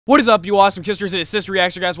What is up, you awesome kissers? It is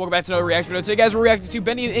CistReactZ, guys. Welcome back to another reaction video. Today, guys, we're reacting to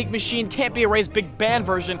Bendy and the Ink Machine Can't Be Erased Big Band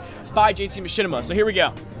version by JT Machinima. So here we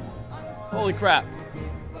go. Holy crap.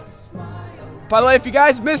 By the way, if you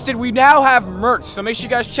guys missed it, we now have merch. So make sure you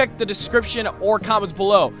guys check the description or comments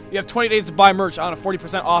below. You have 20 days to buy merch on a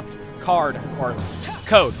 40% off card or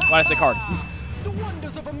code. Why did I say card? The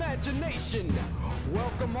wonders of imagination.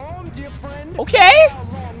 Welcome home, dear friend. Okay.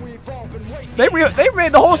 They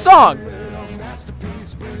made the whole song.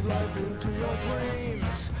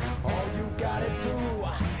 All you gotta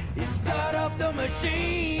do is start up the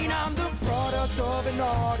machine. I'm the product of an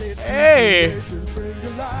artist. Hey.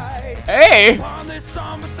 Hey.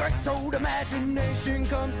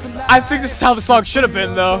 I think this is how the song should have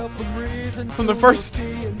been, though. From the first.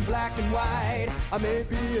 Black and white. I may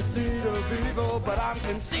be a seed of evil, but I'm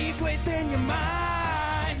conceived within your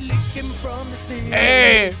mind. Leaking from the sea.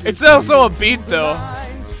 Hey, it's also a beat, though.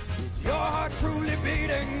 Is your heart truly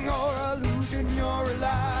beating or illusion you're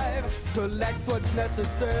alive? Collect what's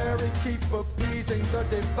necessary, keep appeasing the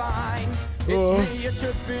divines. It's me you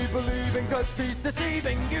should be believing, cause he's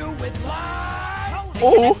deceiving you with lies.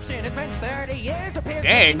 Oh. It's been 30 years, appears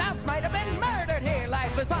dang. Mouse might have been murdered here.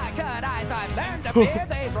 Lifeless by cut eyes, I've learned to fear.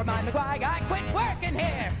 They remind me why I quit working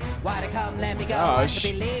here. Why to come, let me go, I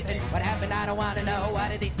should be leaving. What happened, I don't want to know.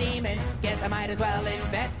 What are these demons? Guess I might as well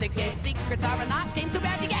investigate. Secrets are unlocked into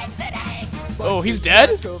Bendy games today. Oh, he's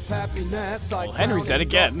dead? Well, Henry's dead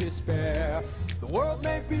again. The world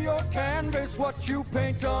may be your canvas, what you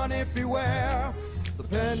paint on it, beware. The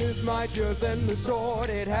pen is mightier than the sword,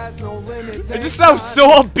 it has no limit. It just sounds so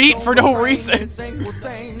upbeat for no reason.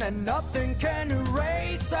 And nothing can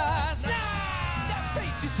erase us. That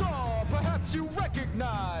face you saw, perhaps you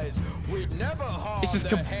recognize. We'd never harm It's just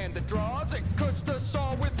the hand that draws and cuts the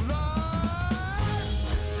saw with love.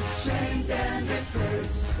 Shamed and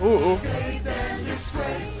disgraced. Ooh. Scathed and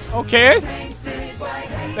disgraced. Okay.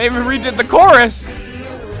 They even redid the chorus.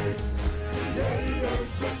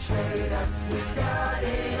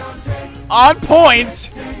 On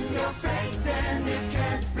point.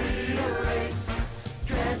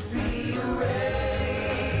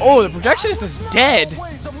 Oh, the projectionist is dead.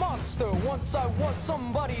 Once I was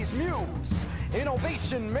somebody's muse.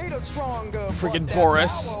 Innovation made us stronger. Freaking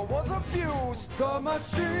Boris.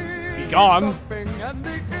 Be gone. And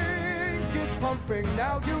the ink is pumping.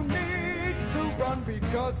 Now you need to run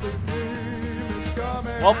because the dream is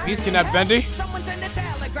coming. Well, he's kidnapped Bendy. Someone send a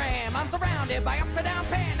telegram. I'm surrounded by upside down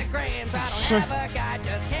pentagrams. I don't have a guide,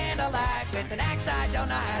 just candlelight. With an axe, I don't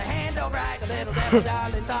know how to handle right. The little devil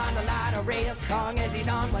darling's on a line of rails. Long as he's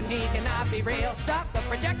on one, he cannot be real. Stop the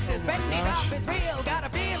projectors, Bendy's off his reel. Got a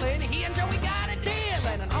feeling he and Joey got a deal.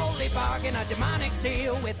 And an unholy bargain, a demonic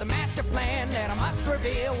seal. With a master plan that I must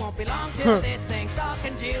reveal. Won't be long till this thing's all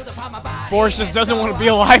congealed upon my body. Boris just doesn't want to be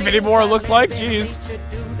alive anymore, it looks like. Jeez.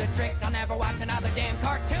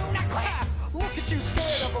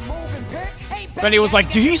 Bendy was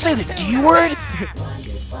like, did he say the D word?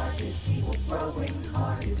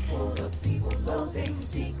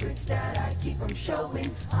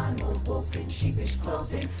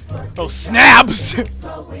 Oh, snaps!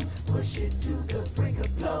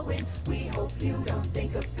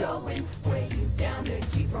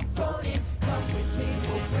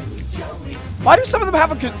 Why do some of them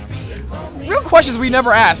have a real questions we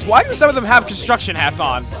never asked? Why do some of them have construction hats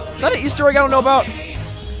on? Is that an Easter egg I don't know about?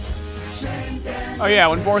 Oh yeah,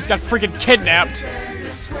 when Boris got freaking kidnapped.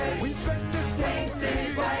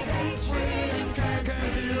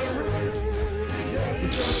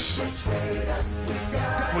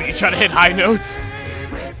 When you try to hit high notes.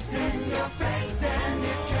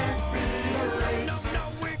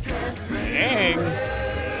 Dang.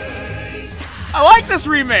 I like this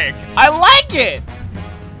remake. I like it.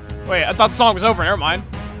 Wait, I thought the song was over. Never mind.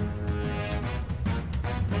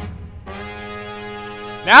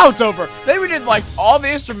 Now it's over. They redid like all the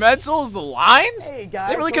instrumentals, the lines. Hey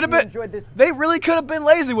guys, they really could have been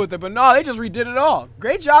lazy with it, but no, they just redid it all.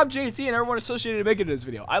 Great job, JT, and everyone associated making this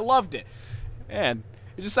video. I loved it. Man,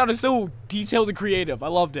 it just sounded so detailed and creative. I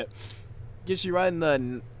loved it. Gets you right in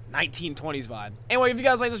the 1920s vibe. Anyway, if you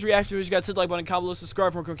guys like this reaction, you guys hit the like button, comment below,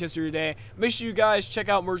 subscribe for more quick history of your day. Make sure you guys check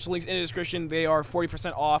out merch links in the description. They are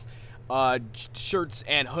 40% off shirts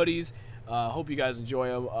and hoodies. Hope you guys enjoy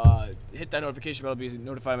them. Hit that notification bell to be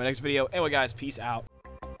notified of my next video. Anyway, guys, peace out.